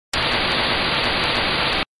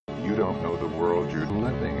You don't know the world you're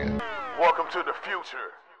living in. Welcome to the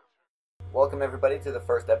future. Welcome everybody to the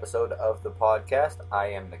first episode of the podcast. I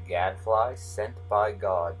am the Gadfly, sent by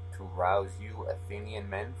God to rouse you Athenian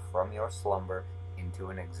men from your slumber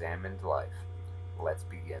into an examined life. Let's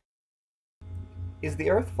begin. Is the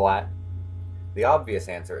earth flat? The obvious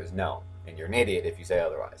answer is no, and you're an idiot if you say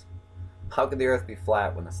otherwise. How could the earth be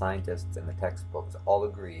flat when the scientists and the textbooks all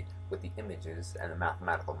agree with the images and the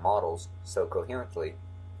mathematical models so coherently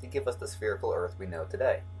to give us the spherical earth we know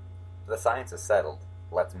today? The science is settled.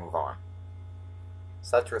 Let's move on.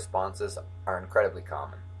 Such responses are incredibly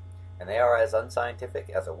common, and they are as unscientific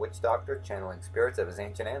as a witch doctor channeling spirits of his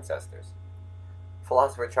ancient ancestors.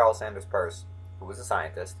 Philosopher Charles Sanders Peirce, who was a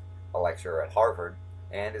scientist, a lecturer at Harvard,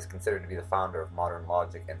 and is considered to be the founder of modern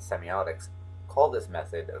logic and semiotics, called this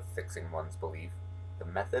method of fixing one's belief the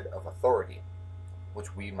method of authority,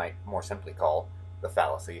 which we might more simply call the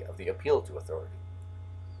fallacy of the appeal to authority.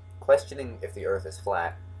 Questioning if the earth is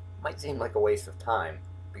flat might seem like a waste of time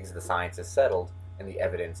because the science is settled and the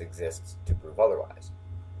evidence exists to prove otherwise.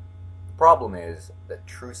 The problem is that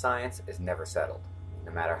true science is never settled,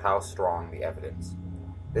 no matter how strong the evidence.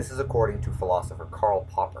 This is according to philosopher Karl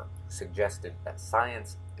Popper, who suggested that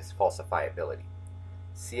science is falsifiability.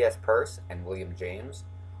 C.S. Peirce and William James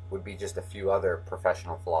would be just a few other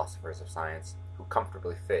professional philosophers of science who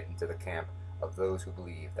comfortably fit into the camp of those who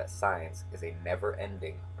believe that science is a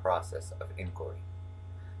never-ending process of inquiry.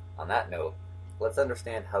 On that note, let's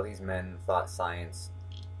understand how these men thought science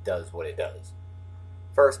does what it does.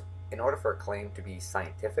 First, in order for a claim to be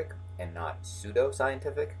scientific and not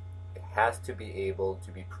pseudo-scientific, it has to be able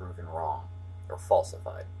to be proven wrong or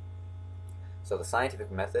falsified. So the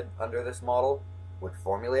scientific method under this model would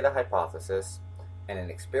formulate a hypothesis, and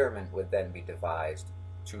an experiment would then be devised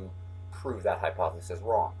to prove that hypothesis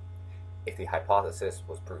wrong. If the hypothesis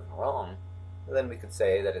was proven wrong, then we could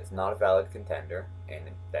say that it's not a valid contender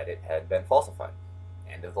and that it had been falsified.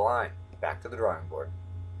 End of the line. Back to the drawing board.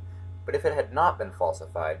 But if it had not been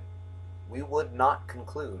falsified, we would not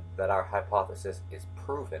conclude that our hypothesis is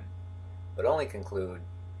proven, but only conclude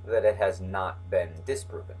that it has not been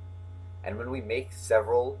disproven. And when we make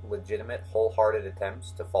several legitimate, wholehearted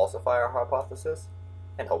attempts to falsify our hypothesis,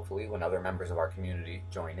 and hopefully when other members of our community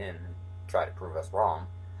join in and try to prove us wrong,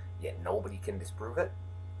 yet nobody can disprove it,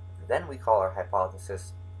 then we call our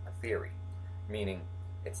hypothesis a theory, meaning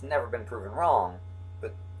it's never been proven wrong,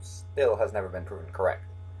 but still has never been proven correct.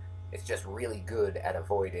 It's just really good at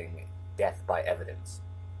avoiding death by evidence.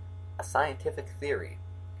 A scientific theory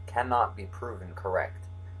cannot be proven correct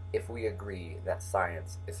if we agree that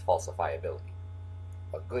science is falsifiability.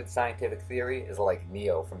 A good scientific theory is like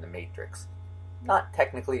Neo from the Matrix. Not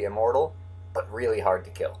technically immortal, but really hard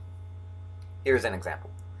to kill. Here's an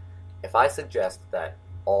example. If I suggest that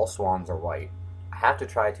all swans are white, I have to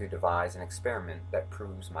try to devise an experiment that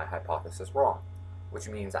proves my hypothesis wrong, which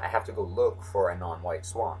means I have to go look for a non-white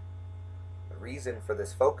swan. The reason for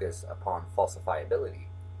this focus upon falsifiability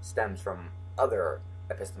stems from other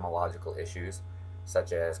epistemological issues,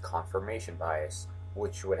 such as confirmation bias,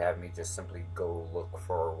 which would have me just simply go look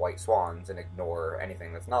for white swans and ignore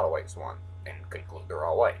anything that's not a white swan, and conclude they're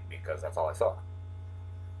all white, because that's all I saw.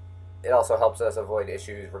 It also helps us avoid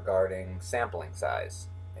issues regarding sampling size.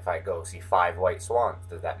 If I go see 5 white swans,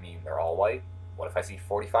 does that mean they're all white? What if I see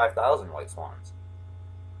 45,000 white swans?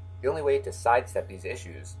 The only way to sidestep these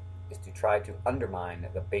issues is to try to undermine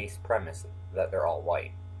the base premise that they're all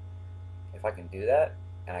white. If I can do that,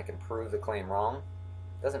 and I can prove the claim wrong,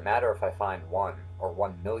 it doesn't matter if I find 1 or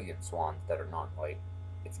 1,000,000 swans that are non-white.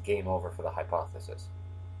 It's game over for the hypothesis.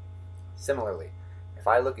 Similarly, if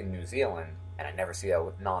I look in New Zealand and I never see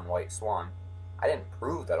a non-white swan, I didn't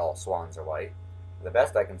prove that all swans are white. The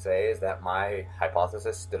best I can say is that my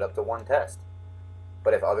hypothesis stood up to one test.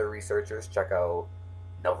 But if other researchers check out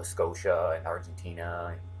Nova Scotia and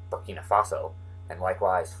Argentina and Burkina Faso, and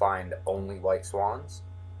likewise find only white swans,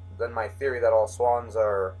 then my theory that all swans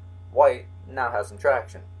are white now has some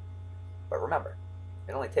traction. But remember,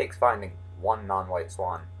 it only takes finding one non-white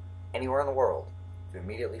swan anywhere in the world to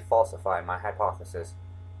immediately falsify my hypothesis,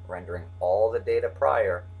 rendering all the data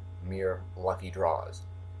prior mere lucky draws.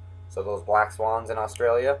 So those black swans in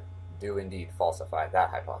Australia do indeed falsify that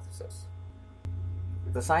hypothesis.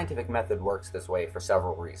 The scientific method works this way for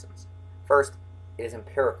several reasons. First, it is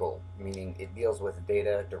empirical, meaning it deals with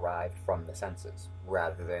data derived from the senses,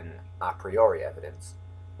 rather than a priori evidence,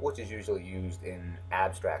 which is usually used in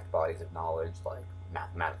abstract bodies of knowledge like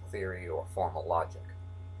mathematical theory or formal logic.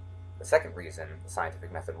 The second reason the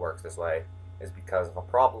scientific method works this way is because of a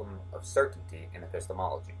problem of certainty in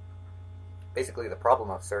epistemology. Basically, the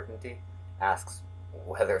problem of certainty asks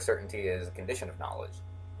whether certainty is a condition of knowledge,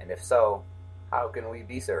 And if so, how can we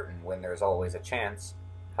be certain when there's always a chance,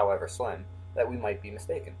 however slim, that we might be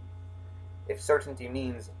mistaken? If certainty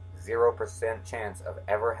means 0% chance of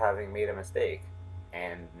ever having made a mistake,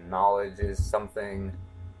 and knowledge is something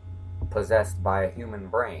possessed by a human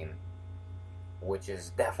brain, which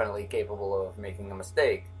is definitely capable of making a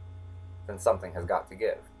mistake, then something has got to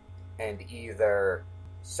give. And either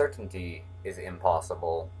certainty is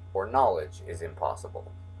impossible or knowledge is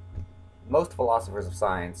impossible. Most philosophers of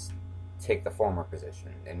science take the former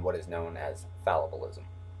position in what is known as fallibilism.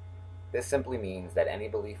 This simply means that any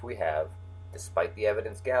belief we have, despite the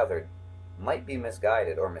evidence gathered, might be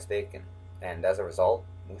misguided or mistaken, and as a result,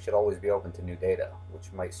 we should always be open to new data,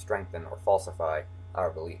 which might strengthen or falsify our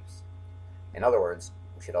beliefs. In other words,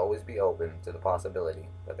 we should always be open to the possibility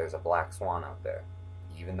that there's a black swan out there,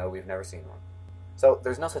 even though we've never seen one. So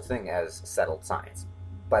there's no such thing as settled science.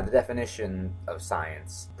 By the definition of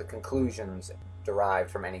science, the conclusions derived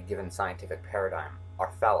from any given scientific paradigm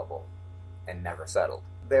are fallible and never settled.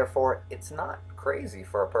 Therefore, it's not crazy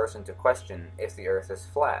for a person to question if the Earth is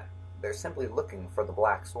flat. They're simply looking for the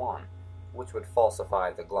black swan, which would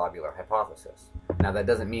falsify the globular hypothesis. Now, that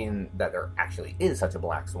doesn't mean that there actually is such a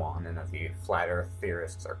black swan and that the flat Earth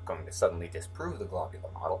theorists are going to suddenly disprove the globular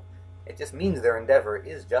model. It just means their endeavor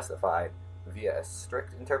is justified via a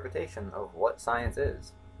strict interpretation of what science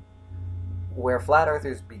is. Where flat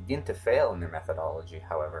earthers begin to fail in their methodology,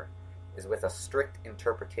 however, is with a strict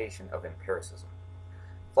interpretation of empiricism.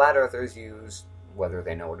 Flat earthers use, whether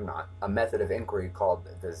they know it or not, a method of inquiry called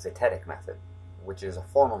the zetetic method, which is a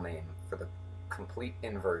formal name for the complete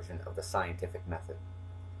inversion of the scientific method.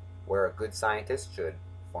 Where a good scientist should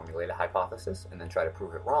formulate a hypothesis and then try to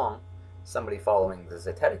prove it wrong, somebody following the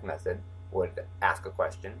zetetic method would ask a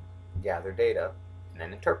question, gather data, and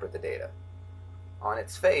then interpret the data. On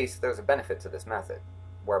its face, there's a benefit to this method,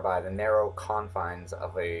 whereby the narrow confines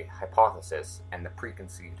of a hypothesis and the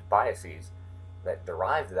preconceived biases that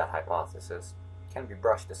derive that hypothesis can be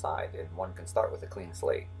brushed aside, and one can start with a clean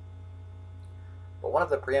slate. But one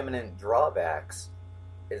of the preeminent drawbacks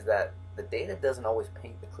is that the data doesn't always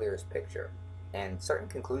paint the clearest picture, and certain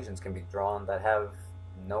conclusions can be drawn that have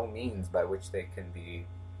no means by which they can be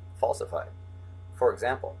falsified. For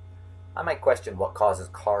example, I might question what causes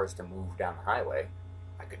cars to move down the highway.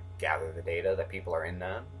 I could gather the data that people are in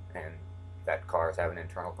them, and that cars have an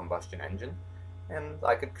internal combustion engine, and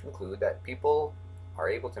I could conclude that people are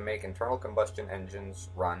able to make internal combustion engines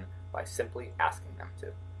run by simply asking them to.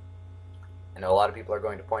 I know a lot of people are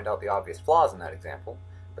going to point out the obvious flaws in that example,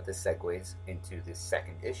 but this segues into the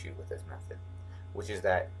second issue with this method, which is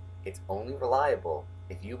that it's only reliable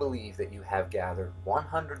if you believe that you have gathered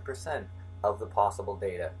 100% of the possible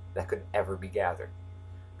data that could ever be gathered,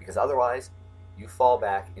 because otherwise you fall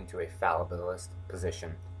back into a fallibilist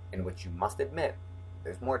position in which you must admit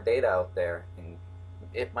there's more data out there and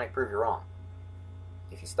it might prove you wrong.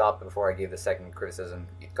 If you stopped before I gave the second criticism,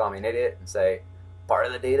 you'd call me an idiot and say, part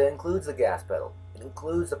of the data includes the gas pedal, it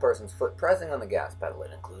includes the person's foot pressing on the gas pedal,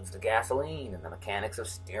 it includes the gasoline and the mechanics of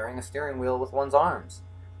steering a steering wheel with one's arms.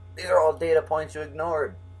 These are all data points you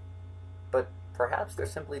ignored. But perhaps they're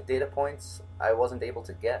simply data points I wasn't able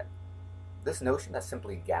to get. This notion that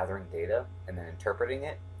simply gathering data and then interpreting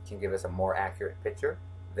it can give us a more accurate picture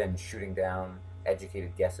than shooting down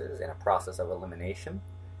educated guesses in a process of elimination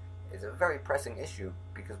is a very pressing issue,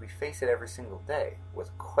 because we face it every single day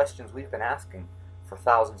with questions we've been asking for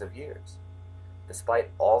thousands of years. Despite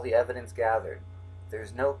all the evidence gathered,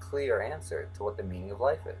 there's no clear answer to what the meaning of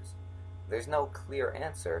life is. There's no clear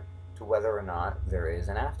answer to whether or not there is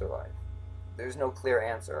an afterlife. There's no clear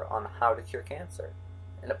answer on how to cure cancer.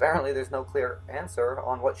 And apparently there's no clear answer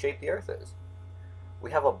on what shape the Earth is.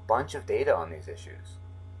 We have a bunch of data on these issues,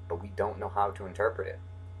 but we don't know how to interpret it.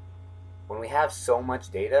 When we have so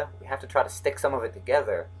much data, we have to try to stick some of it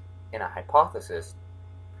together in a hypothesis,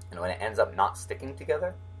 and when it ends up not sticking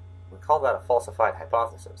together, we call that a falsified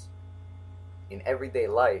hypothesis. In everyday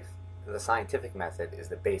life, the scientific method is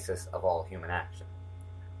the basis of all human action.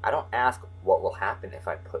 I don't ask what will happen if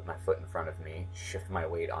I put my foot in front of me, shift my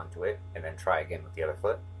weight onto it, and then try again with the other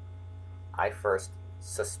foot. I first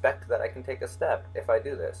suspect that I can take a step if I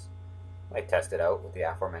do this. I test it out with the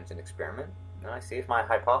aforementioned experiment, and I see if my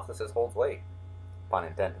hypothesis holds weight. Pun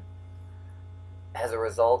intended. As a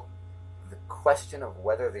result, the question of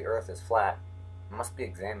whether the Earth is flat must be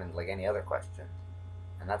examined like any other question,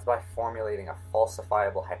 and that's by formulating a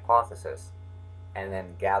falsifiable hypothesis and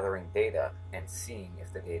then gathering data and seeing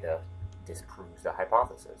if the data disproves the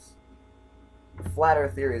hypothesis. Flat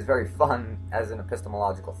Earth theory is very fun as an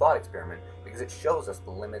epistemological thought experiment because it shows us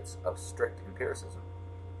the limits of strict empiricism.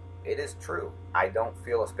 It is true, I don't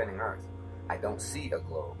feel a spinning Earth. I don't see a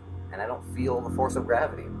globe, and I don't feel the force of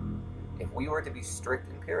gravity. If we were to be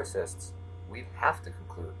strict empiricists, we'd have to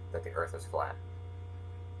conclude that the Earth is flat.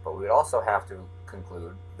 But we'd also have to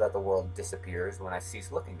conclude that the world disappears when I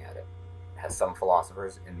cease looking at it, as some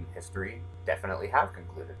philosophers in history definitely have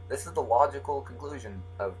concluded. This is the logical conclusion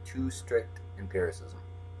of too strict empiricism.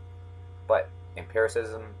 But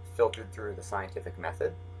empiricism filtered through the scientific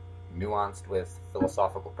method, nuanced with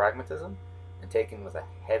philosophical pragmatism, and taken with a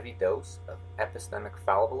heavy dose of epistemic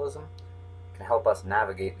fallibilism, can help us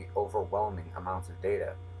navigate the overwhelming amounts of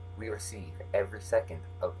data we receive every second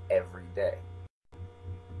of every day.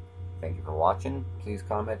 Thank you for watching. Please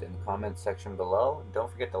comment in the comments section below.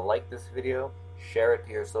 Don't forget to like this video, share it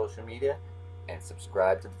to your social media, and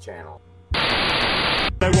subscribe to the channel.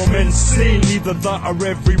 They were men seen, either that or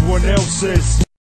everyone else's.